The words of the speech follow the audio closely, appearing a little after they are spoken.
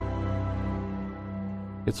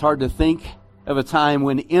It's hard to think of a time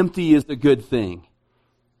when empty is a good thing.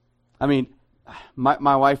 I mean,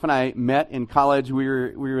 my wife and I met in college. We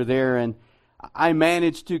were there, and I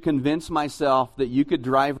managed to convince myself that you could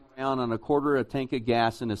drive around on a quarter of a tank of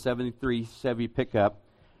gas in a 73 Chevy pickup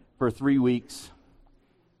for 3 weeks.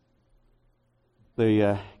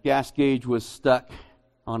 The gas gauge was stuck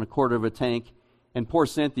on a quarter of a tank, and poor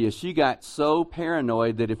Cynthia, she got so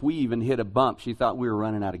paranoid that if we even hit a bump, she thought we were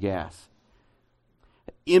running out of gas.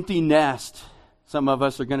 Empty nest. Some of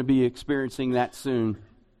us are going to be experiencing that soon.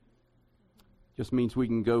 Just means we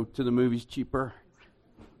can go to the movies cheaper.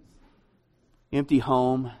 Empty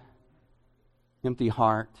home, empty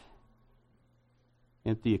heart,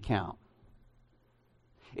 empty account.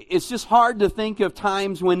 It's just hard to think of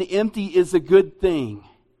times when empty is a good thing.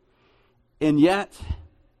 And yet,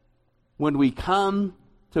 when we come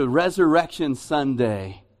to Resurrection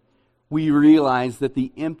Sunday, we realize that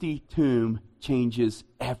the empty tomb changes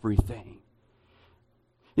everything.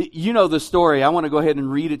 You know the story. I want to go ahead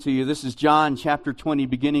and read it to you. This is John chapter 20,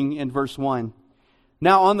 beginning in verse 1.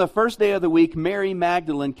 Now, on the first day of the week, Mary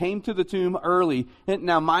Magdalene came to the tomb early. And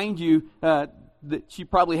now, mind you, that she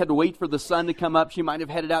probably had to wait for the sun to come up. She might have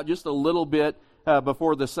headed out just a little bit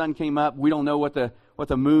before the sun came up. We don't know what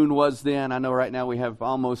the moon was then. I know right now we have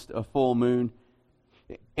almost a full moon.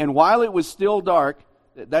 And while it was still dark,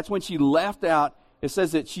 that's when she left out. It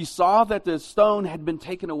says that she saw that the stone had been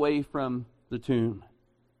taken away from the tomb.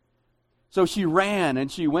 So she ran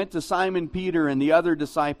and she went to Simon Peter and the other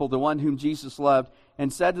disciple, the one whom Jesus loved,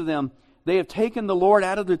 and said to them, "They have taken the Lord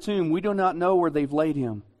out of the tomb. We do not know where they've laid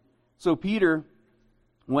him." So Peter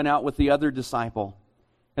went out with the other disciple,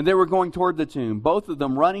 and they were going toward the tomb, both of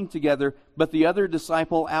them running together, but the other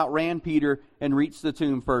disciple outran Peter and reached the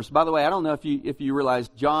tomb first. By the way, I don't know if you realize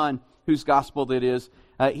John, whose gospel that is,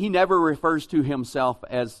 he never refers to himself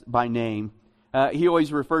as by name. He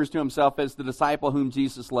always refers to himself as the disciple whom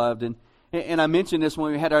Jesus loved. And I mentioned this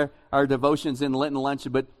when we had our devotions in Lenten lunch,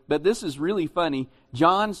 but this is really funny.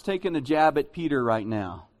 John's taking a jab at Peter right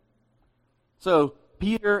now. So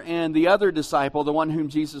Peter and the other disciple, the one whom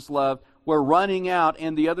Jesus loved, were running out,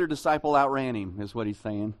 and the other disciple outran him, is what he's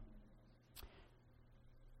saying.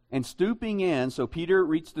 And stooping in, so Peter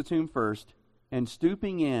reached the tomb first, and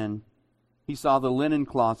stooping in, he saw the linen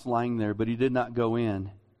cloths lying there, but he did not go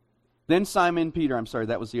in. Then Simon Peter,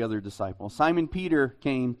 that was the other disciple. Simon Peter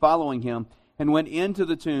came following him and went into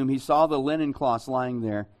the tomb. He saw the linen cloths lying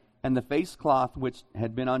there, and the face cloth which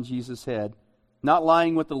had been on Jesus' head, not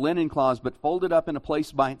lying with the linen cloths, but folded up in a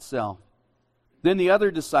place by itself. Then the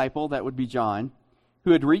other disciple, that would be John,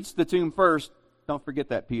 who had reached the tomb first, don't forget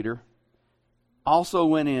that, Peter, also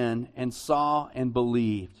went in and saw and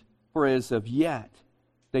believed. For as of yet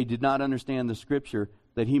they did not understand the scripture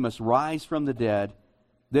that he must rise from the dead.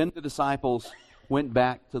 Then the disciples went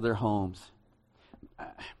back to their homes.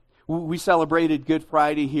 We celebrated Good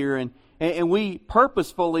Friday here, and we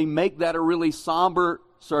purposefully make that a really somber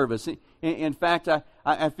service. In fact,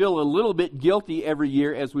 I feel a little bit guilty every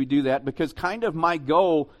year as we do that, because kind of my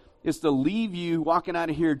goal is to leave you walking out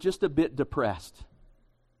of here just a bit depressed.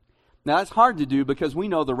 Now, that's hard to do because we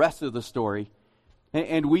know the rest of the story.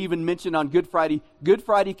 And we even mentioned on Good Friday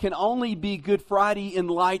can only be Good Friday in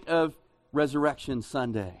light of Resurrection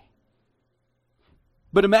Sunday.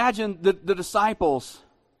 But imagine the disciples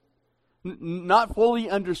not fully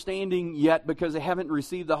understanding yet because they haven't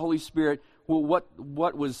received the Holy Spirit what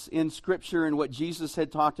was in Scripture and what Jesus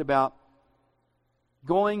had talked about,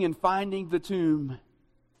 going and finding the tomb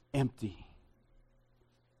empty.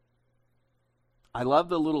 I love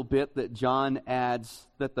the little bit that John adds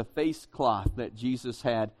that the face cloth that Jesus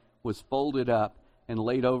had was folded up and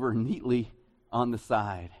laid over neatly on the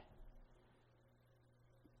side.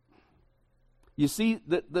 You see,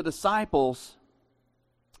 the disciples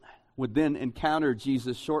would then encounter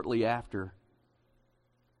Jesus shortly after.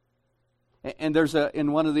 And there's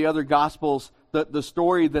in one of the other Gospels, the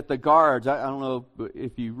story that the guards, I don't know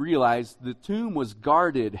if you realize, the tomb was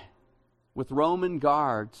guarded with Roman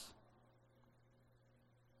guards.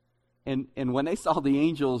 And when they saw the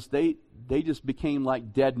angels, they just became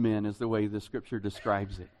like dead men, is the way the Scripture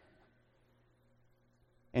describes it.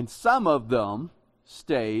 And some of them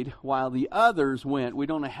stayed while the others went. We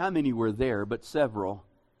don't know how many were there, but several,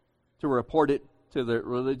 to report it to the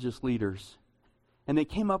religious leaders. And they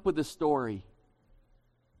came up with a story.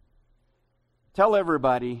 Tell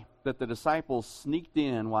everybody that the disciples sneaked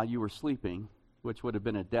in while you were sleeping, which would have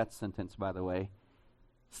been a death sentence, by the way.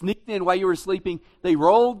 Sneaked in while you were sleeping. They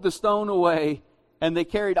rolled the stone away, and they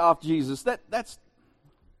carried off Jesus. That's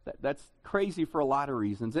crazy for a lot of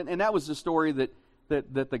reasons. And that was the story that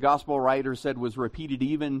the gospel writer said was repeated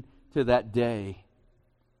even to that day.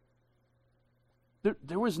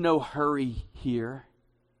 There was no hurry here.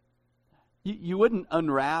 You wouldn't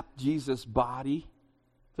unwrap Jesus' body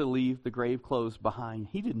to leave the grave clothes behind.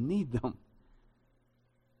 He didn't need them.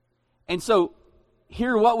 And so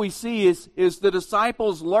here what we see is the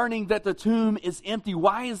disciples learning that the tomb is empty.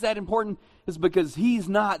 Why is that important? It's because he's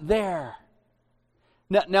not there.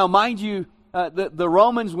 Now mind you, the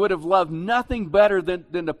Romans would have loved nothing better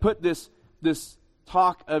than to put this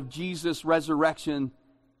talk of Jesus' resurrection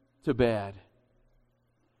to bed.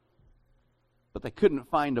 But they couldn't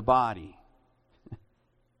find a body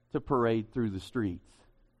to parade through the streets.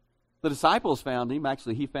 The disciples found him.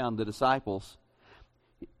 Actually, he found the disciples.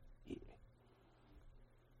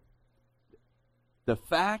 The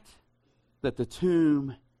fact that the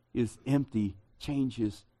tomb is empty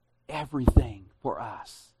changes everything for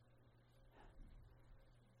us.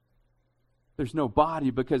 There's no body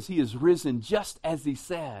because he is risen just as he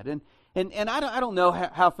said. And I don't know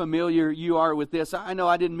how familiar you are with this. I know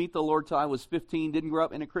I didn't meet the Lord till I was 15, didn't grow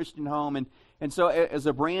up in a Christian home. And so as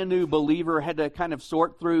a brand new believer, had to kind of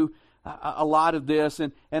sort through a lot of this.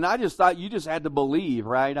 And I just thought you just had to believe,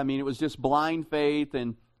 right? I mean, it was just blind faith.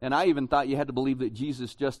 And I even thought you had to believe that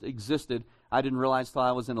Jesus just existed. I didn't realize till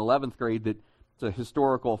I was in 11th grade that it's a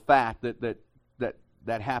historical fact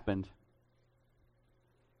that happened.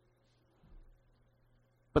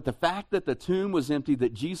 But the fact that the tomb was empty,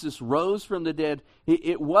 that Jesus rose from the dead,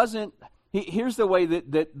 it wasn't... Here's the way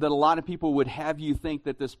that a lot of people would have you think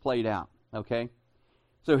that this played out, okay?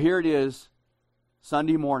 So here it is,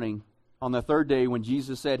 Sunday morning, on the third day when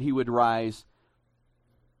Jesus said he would rise,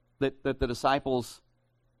 that the disciples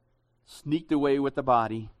sneaked away with the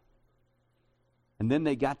body, and then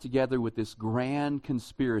they got together with this grand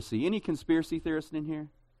conspiracy. Any conspiracy theorists in here?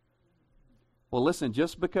 Well, listen,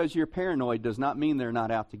 just because you're paranoid does not mean they're not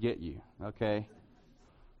out to get you, okay?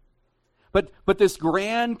 But this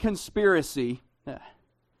grand conspiracy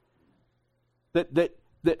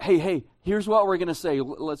that hey, here's what we're going to say.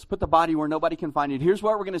 Let's put the body where nobody can find it. Here's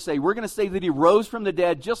what we're going to say. We're going to say that he rose from the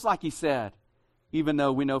dead just like he said, even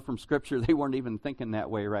though we know from Scripture they weren't even thinking that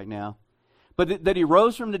way right now. But that he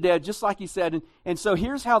rose from the dead just like he said. And so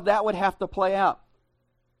here's how that would have to play out.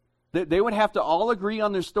 They would have to all agree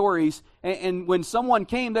on their stories, and when someone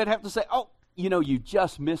came, they'd have to say, oh, you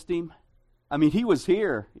just missed him. I mean, he was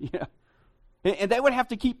here. Yeah. And they would have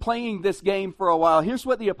to keep playing this game for a while. Here's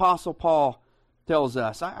what the Apostle Paul tells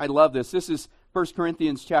us. I love this. This is 1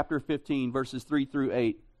 Corinthians chapter 15, verses 3 through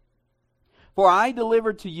 8. For I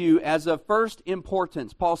delivered to you as of first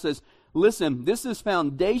importance. Paul says, listen, this is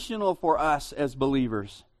foundational for us as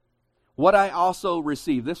believers. What I also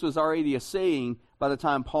received. This was already a saying by the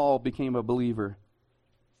time Paul became a believer.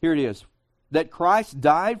 Here it is. That Christ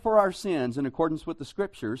died for our sins in accordance with the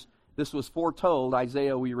Scriptures. This was foretold,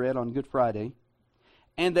 Isaiah we read on Good Friday.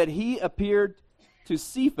 And that he appeared to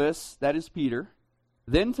Cephas, that is Peter,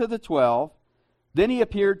 then to the 12. Then he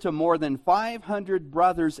appeared to more than 500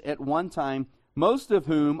 brothers at one time, most of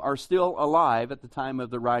whom are still alive at the time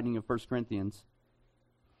of the writing of 1 Corinthians,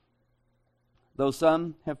 though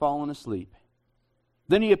some have fallen asleep.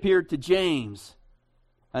 Then he appeared to James,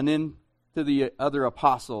 and then to the other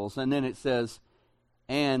apostles. And then it says,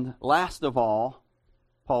 and last of all,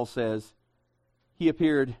 Paul says, he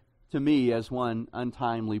appeared to me as one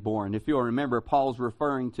untimely born. If you'll remember, Paul's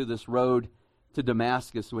referring to this road to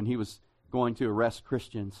Damascus when he was going to arrest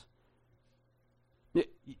Christians.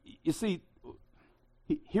 You see,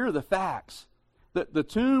 here are the facts. The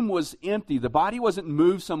tomb was empty. The body wasn't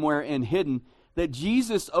moved somewhere and hidden. That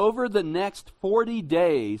Jesus, over the next 40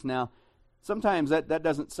 days, now, sometimes that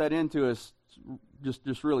doesn't set into us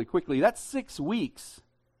just really quickly. That's 6 weeks.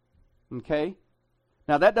 Okay?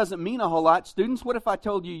 Now, that doesn't mean a whole lot. Students, what if I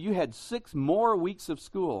told you you had 6 more weeks of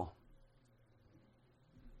school?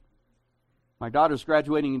 My daughter's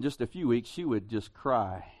graduating in just a few weeks. She would just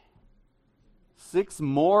cry. 6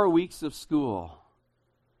 more weeks of school.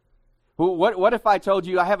 Well, what if I told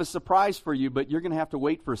you I have a surprise for you, but you're going to have to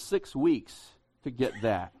wait for 6 weeks to get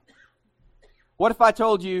that? What if I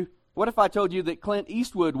told you that Clint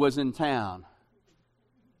Eastwood was in town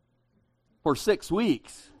for 6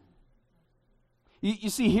 weeks?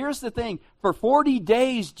 You see, here's the thing. For 40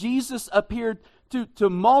 days, Jesus appeared to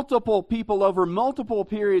multiple people over multiple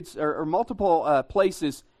periods or multiple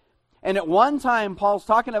places. And at one time, Paul's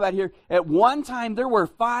talking about here, at one time there were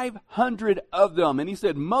 500 of them. And he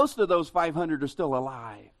said most of those 500 are still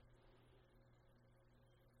alive.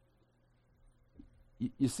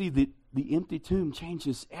 You see, the empty tomb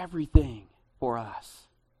changes everything for us.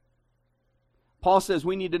 Paul says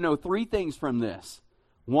we need to know 3 things from this.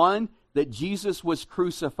 1, that Jesus was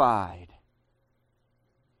crucified.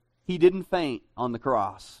 He didn't faint on the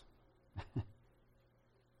cross.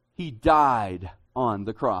 He died on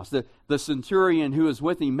the cross. The centurion who was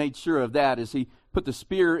with him made sure of that as he put the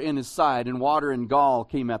spear in his side and water and gall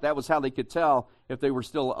came out. That was how they could tell if they were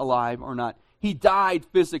still alive or not. He died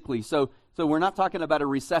physically. So we're not talking about a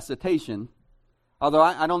resuscitation. Although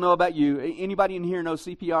I don't know about you. Anybody in here know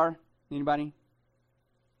CPR? Anybody?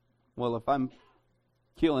 Well, if I'm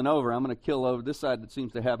keeling over, I'm going to kill over this side that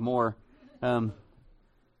seems to have more.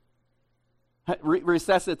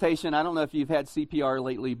 Resuscitation, I don't know if you've had CPR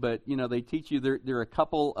lately, but they teach you there are a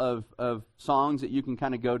couple of songs that you can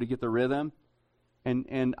kind of go to get the rhythm.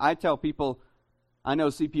 And I tell people, I know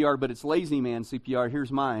CPR, but it's lazy man CPR.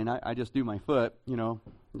 Here's mine. I just do my foot,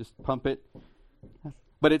 just pump it.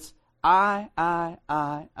 But it's I,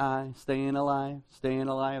 staying alive, staying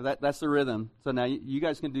alive. That's the rhythm. So now you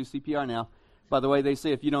guys can do CPR now. By the way, they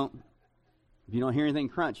say if you don't hear anything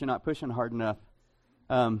crunch, you're not pushing hard enough.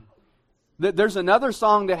 There's another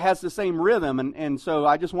song that has the same rhythm, and so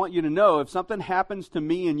I just want you to know, if something happens to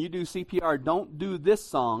me and you do CPR, don't do this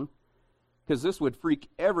song, because this would freak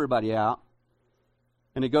everybody out.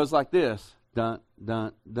 And it goes like this. Dun,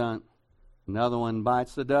 dun, dun. Another one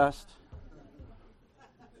bites the dust.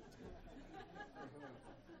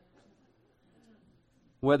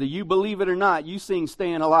 Whether you believe it or not, you sing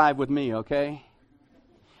Staying Alive with me, okay?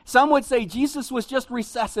 Some would say Jesus was just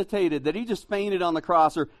resuscitated, that he just fainted on the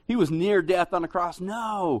cross, or he was near death on the cross.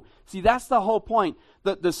 No. See, that's the whole point.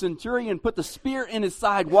 The centurion put the spear in his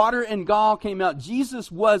side, water and gall came out.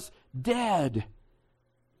 Jesus was dead.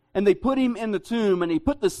 And they put him in the tomb, and he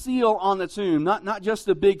put the seal on the tomb, not just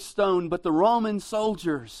a big stone, but the Roman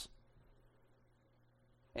soldiers.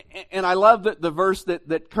 And I love the verse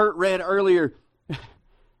that Kurt read earlier.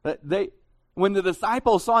 When the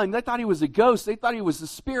disciples saw him, they thought he was a ghost. They thought he was a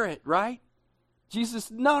spirit, right?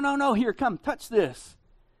 Jesus, no, here, come, touch this.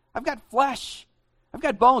 I've got flesh. I've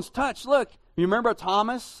got bones. Touch, look. You remember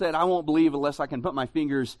Thomas said, I won't believe unless I can put my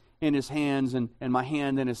fingers in his hands and my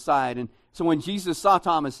hand in his side. And so when Jesus saw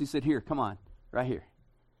Thomas, he said, here, come on, right here.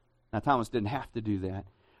 Now, Thomas didn't have to do that.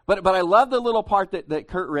 But I love the little part that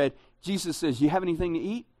Kurt read. Jesus says, you have anything to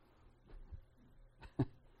eat?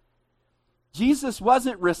 Jesus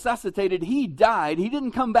wasn't resuscitated. He died. He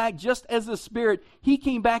didn't come back just as a spirit. He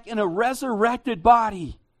came back in a resurrected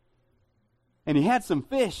body. And he had some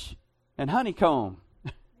fish and honeycomb.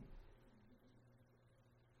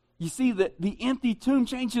 You see, the empty tomb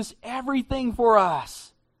changes everything for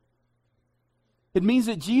us. It means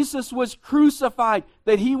that Jesus was crucified,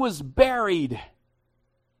 that he was buried.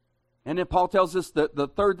 And then Paul tells us that the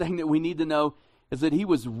third thing that we need to know is that he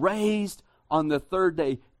was raised on the third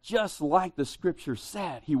day, just like the Scripture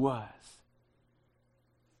said he was.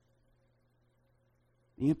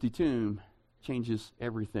 The empty tomb changes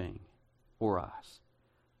everything for us.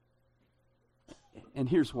 And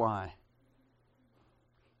here's why.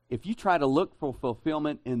 If you try to look for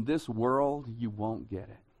fulfillment in this world, you won't get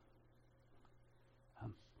it.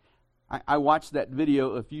 I watched that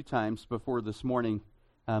video a few times before this morning,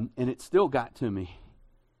 and it still got to me.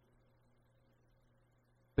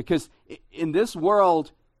 Because in this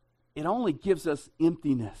world, it only gives us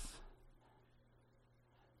emptiness.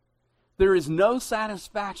 There is no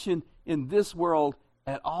satisfaction in this world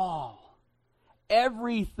at all.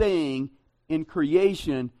 Everything in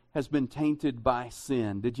creation has been tainted by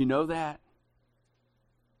sin. Did you know that?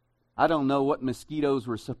 I don't know what mosquitoes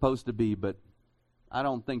were supposed to be, but I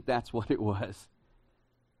don't think that's what it was.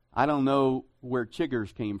 I don't know where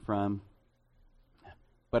chiggers came from,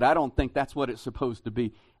 but I don't think that's what it's supposed to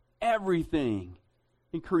be. Everything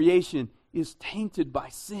in creation is tainted by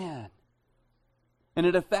sin. And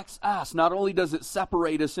it affects us. Not only does it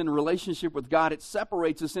separate us in relationship with God, it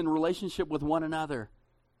separates us in relationship with one another.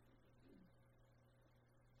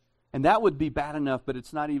 And that would be bad enough, but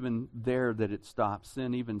it's not even there that it stops.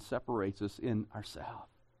 Sin even separates us in ourselves.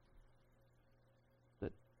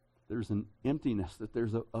 That there's an emptiness, that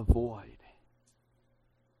there's a void.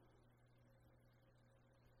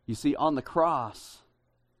 You see, on the cross,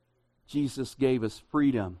 Jesus gave us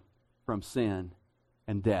freedom from sin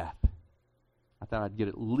and death. I thought I'd get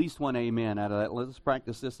at least one amen out of that. Let's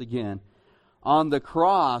practice this again. On the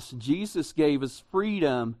cross, Jesus gave us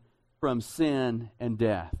freedom from sin and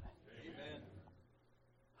death. Amen.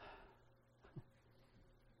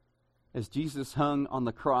 As Jesus hung on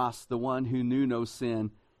the cross, the one who knew no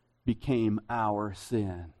sin became our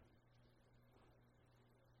sin.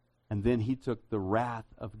 And then he took the wrath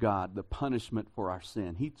of God, the punishment for our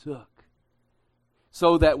sin. He took.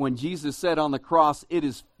 So that when Jesus said on the cross, it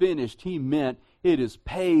is finished, he meant it is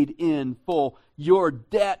paid in full. Your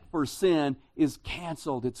debt for sin is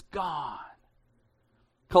canceled. It's gone.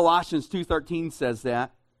 Colossians 2:13 says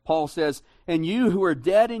that. Paul says, And you who are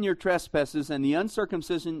dead in your trespasses and the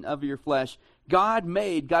uncircumcision of your flesh, God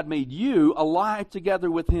made you alive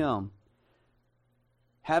together with Him,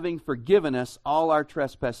 having forgiven us all our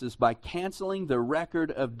trespasses by canceling the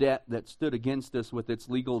record of debt that stood against us with its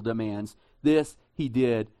legal demands. This He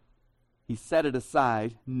did. He set it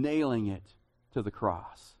aside, nailing it to the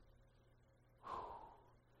cross.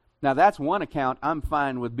 Now that's one account I'm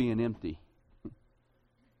fine with being empty.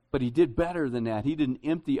 But He did better than that. He didn't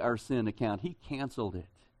empty our sin account. He canceled it.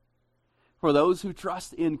 For those who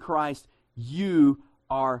trust in Christ, you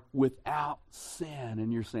are without sin.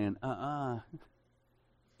 And you're saying,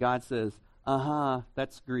 God says,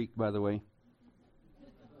 that's Greek, by the way.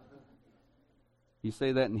 You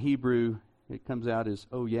say that in Hebrew, it comes out as,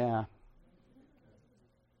 oh yeah.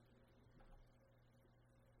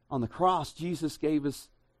 On the cross, Jesus gave us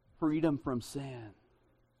freedom from sin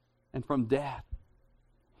and from death.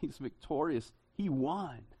 He's victorious. He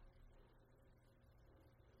won.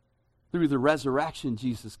 Through the resurrection,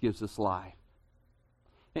 Jesus gives us life.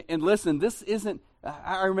 And listen, this isn't...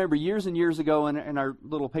 I remember years and years ago in our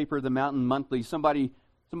little paper, the Mountain Monthly, somebody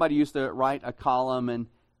used to write a column,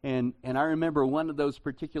 and I remember one of those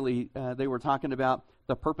particularly, they were talking about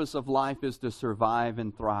the purpose of life is to survive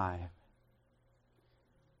and thrive.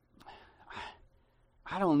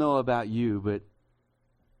 I don't know about you, but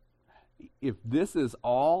if this is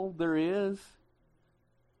all there is,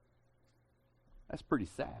 that's pretty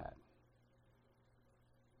sad.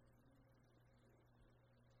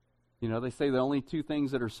 You know, they say the only two things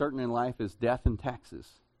that are certain in life is death and taxes.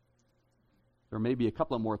 There may be a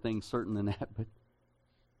couple of more things certain than that, but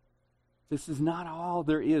this is not all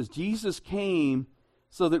there is. Jesus came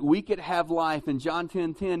so that we could have life. In John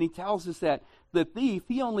 10:10, He tells us that the thief,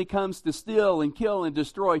 he only comes to steal and kill and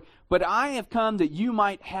destroy. But I have come that you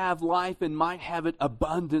might have life and might have it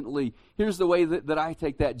abundantly. Here's the way that I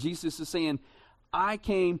take that. Jesus is saying, I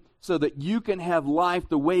came so that you can have life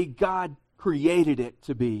the way God created it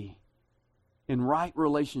to be, in right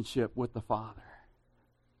relationship with the Father.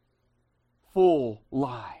 Full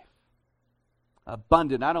life.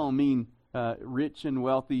 Abundant. I don't mean rich and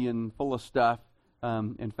wealthy and full of stuff.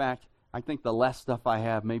 In fact, I think the less stuff I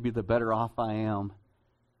have, maybe the better off I am.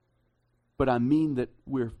 But I mean that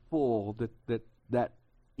we're full, that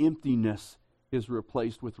emptiness is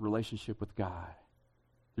replaced with relationship with God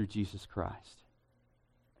through Jesus Christ.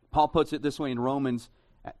 Paul puts it this way in Romans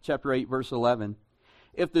chapter 8, verse 11.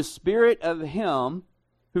 If the Spirit of Him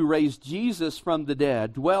who raised Jesus from the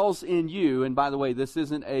dead dwells in you, and by the way, this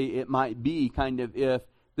isn't a it might be kind of if,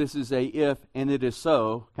 this is a if and it is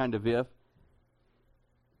so kind of if.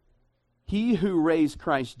 He who raised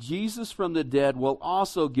Christ Jesus from the dead will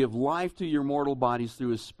also give life to your mortal bodies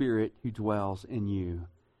through His Spirit who dwells in you.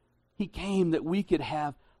 He came that we could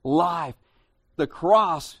have life. The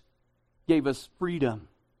cross gave us freedom,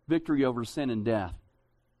 victory over sin and death.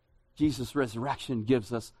 Jesus' resurrection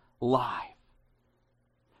gives us life.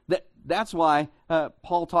 That's why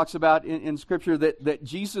Paul talks about in Scripture that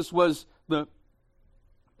Jesus was the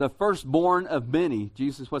firstborn of many.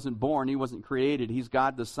 Jesus wasn't born. He wasn't created. He's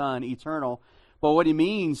God the Son, eternal. But what he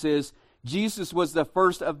means is Jesus was the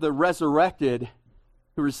first of the resurrected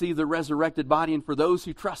who received the resurrected body. And for those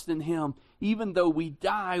who trust in Him, even though we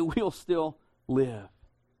die, we'll still live.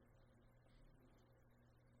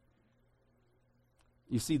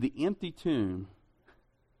 You see, the empty tomb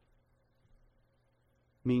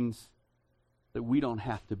means that we don't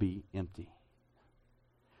have to be empty.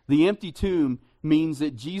 The empty tomb means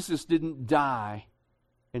that Jesus didn't die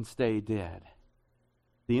and stay dead.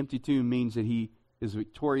 The empty tomb means that He is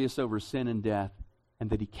victorious over sin and death and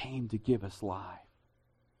that He came to give us life.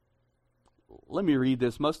 Let me read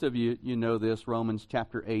this. Most of you know this, Romans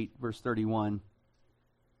chapter 8, verse 31.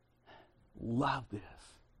 Love this.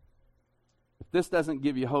 If this doesn't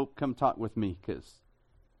give you hope, come talk with me, because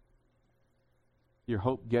your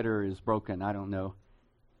hope getter is broken. I don't know.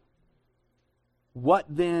 What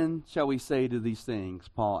then shall we say to these things?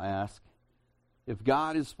 Paul asks. If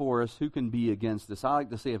God is for us, who can be against us? I like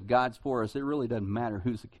to say if God's for us, it really doesn't matter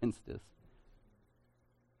who's against us.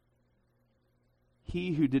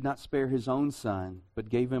 He who did not spare His own Son, but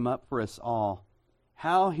gave Him up for us all,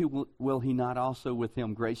 how will He not also with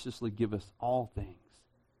Him graciously give us all things?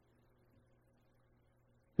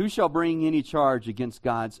 Who shall bring any charge against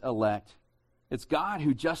God's elect? It's God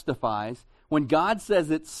who justifies. When God says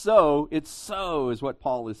it's so, is what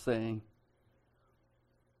Paul is saying.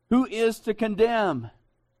 Who is to condemn?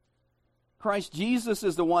 Christ Jesus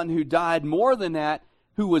is the one who died, more than that,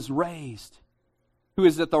 who was raised, who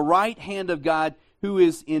is at the right hand of God, who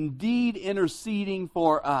is indeed interceding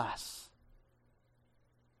for us.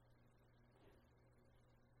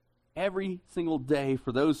 every single day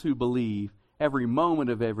for those who believe, every moment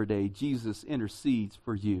of every day, Jesus intercedes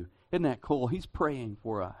for you. Isn't that cool? He's praying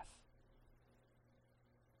for us.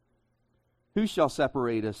 Who shall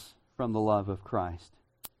separate us from the love of Christ?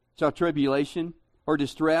 Shall tribulation, or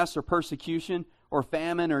distress, or persecution, or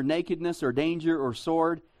famine, or nakedness, or danger, or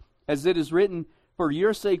sword? As it is written, for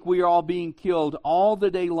your sake we are all being killed all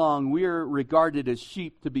the day long. We are regarded as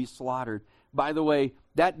sheep to be slaughtered. By the way,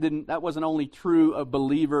 that wasn't only true of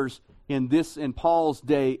believers in Paul's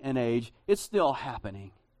day and age. It's still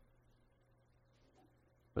happening.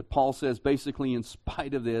 But Paul says, basically, in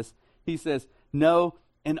spite of this, he says, no,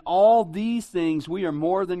 in all these things we are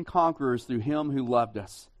more than conquerors through him who loved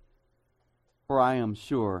us. For I am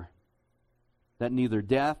sure that neither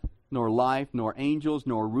death, nor life, nor angels,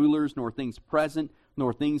 nor rulers, nor things present,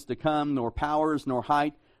 nor things to come, nor powers, nor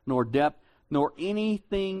height, nor depth, nor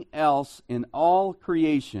anything else in all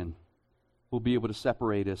creation will be able to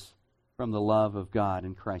separate us from the love of God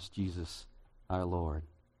in Christ Jesus our Lord.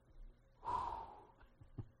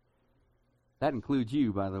 That includes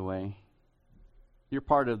you, by the way. You're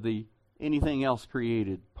part of the anything else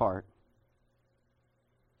created part.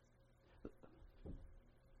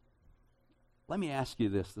 Let me ask you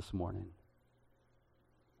this morning.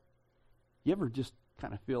 You ever just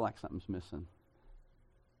kind of feel like something's missing?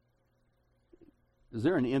 Is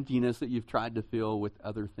there an emptiness that you've tried to fill with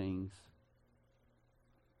other things?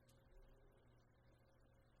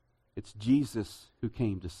 It's Jesus who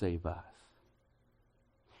came to save us.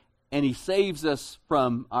 And He saves us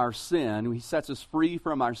from our sin. He sets us free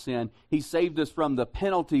from our sin. He saved us from the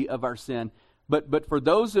penalty of our sin. But for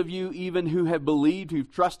those of you even who have believed, who've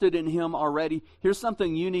trusted in Him already, here's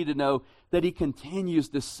something you need to know, that He continues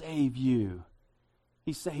to save you.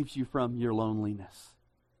 He saves you from your loneliness.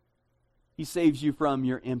 He saves you from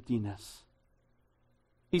your emptiness.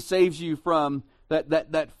 He saves you from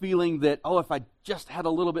that feeling that, oh, if I just had a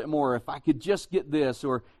little bit more, if I could just get this,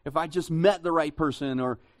 or if I just met the right person,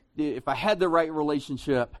 or if I had the right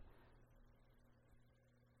relationship.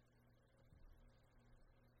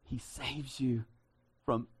 He saves you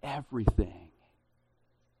from everything.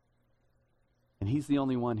 And He's the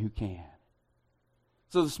only one who can.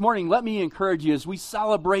 So this morning, let me encourage you as we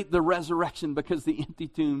celebrate the resurrection, because the empty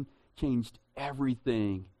tomb changed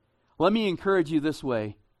everything. Let me encourage you this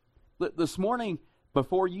way. This morning,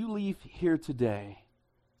 before you leave here today,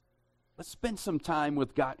 let's spend some time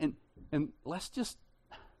with God. And let's just,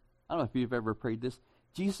 I don't know if you've ever prayed this.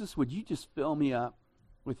 Jesus, would you just fill me up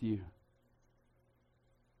with you?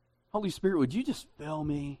 Holy Spirit, would you just fill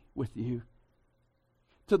me with you?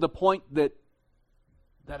 To the point that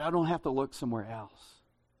I don't have to look somewhere else.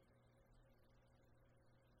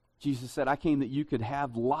 Jesus said, I came that you could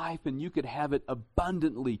have life and you could have it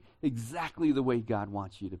abundantly, exactly the way God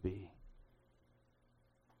wants you to be.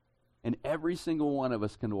 And every single one of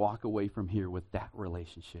us can walk away from here with that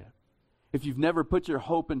relationship. If you've never put your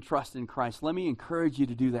hope and trust in Christ, let me encourage you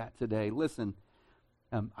to do that today. Listen,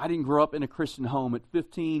 I didn't grow up in a Christian home. At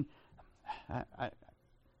 15,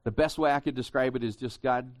 the best way I could describe it is just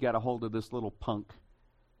God got a hold of this little punk.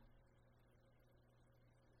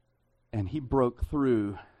 And He broke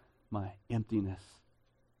through my emptiness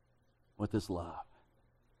with His love.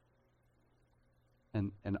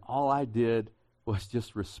 And all I did was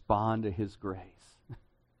just respond to His grace.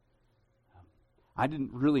 I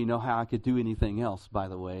didn't really know how I could do anything else, by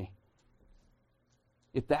the way.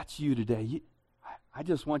 If that's you today, I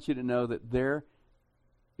just want you to know that there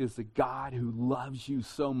is a God who loves you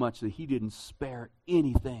so much that He didn't spare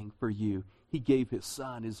anything for you. He gave His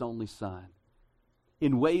Son, His only Son,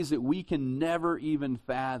 in ways that we can never even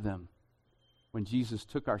fathom, when Jesus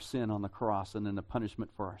took our sin on the cross and then the punishment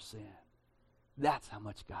for our sin. That's how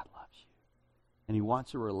much God loves you. And He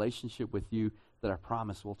wants a relationship with you that I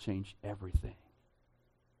promise will change everything.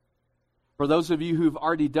 For those of you who've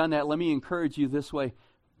already done that, let me encourage you this way.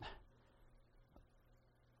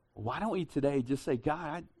 Why don't we today just say,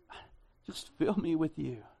 God, just fill me with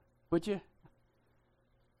you, would you?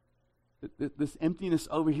 This emptiness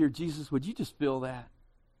over here, Jesus, would you just fill that?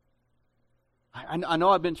 I know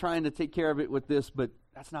I've been trying to take care of it with this, but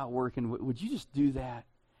that's not working. Would you just do that?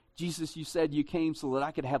 Jesus, you said you came so that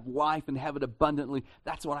I could have life and have it abundantly.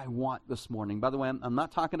 That's what I want this morning. By the way, I'm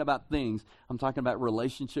not talking about things. I'm talking about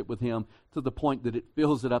relationship with Him to the point that it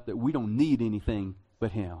fills it up, that we don't need anything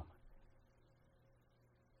but Him.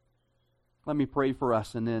 Let me pray for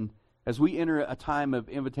us, and then as we enter a time of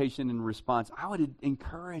invitation and response, I would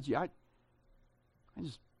encourage you. I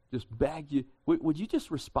just beg you, would you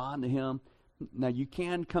just respond to Him? Now, you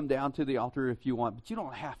can come down to the altar if you want, but you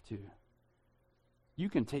don't have to. You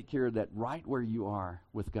can take care of that right where you are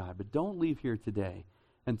with God. But don't leave here today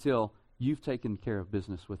until you've taken care of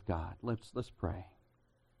business with God. Let's pray.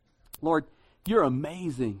 Lord, you're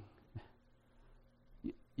amazing.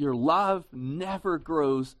 Your love never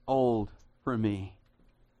grows old for me.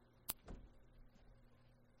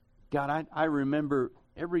 God, I remember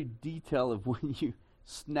every detail of when you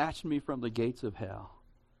snatched me from the gates of hell.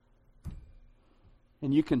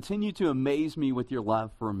 And you continue to amaze me with your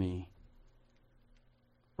love for me.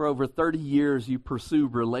 For over 30 years, you pursue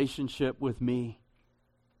relationship with me.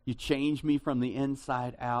 You change me from the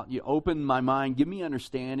inside out. You open my mind, give me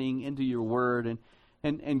understanding into your word.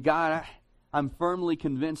 And God, I'm firmly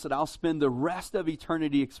convinced that I'll spend the rest of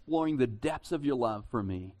eternity exploring the depths of your love for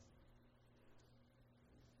me.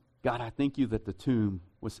 God, I thank you that the tomb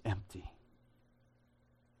was empty.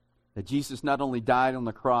 That Jesus not only died on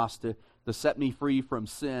the cross to set me free from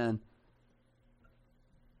sin,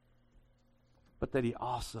 but that he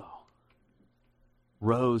also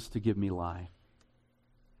rose to give me life.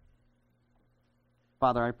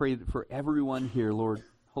 Father, I pray that for everyone here, Lord,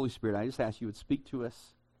 Holy Spirit, I just ask you would speak to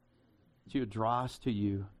us, that you would draw us to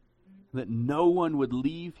you, that no one would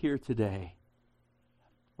leave here today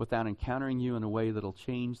without encountering you in a way that will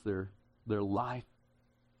change their life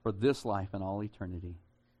for this life and all eternity.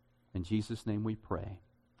 In Jesus' name we pray.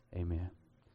 Amen.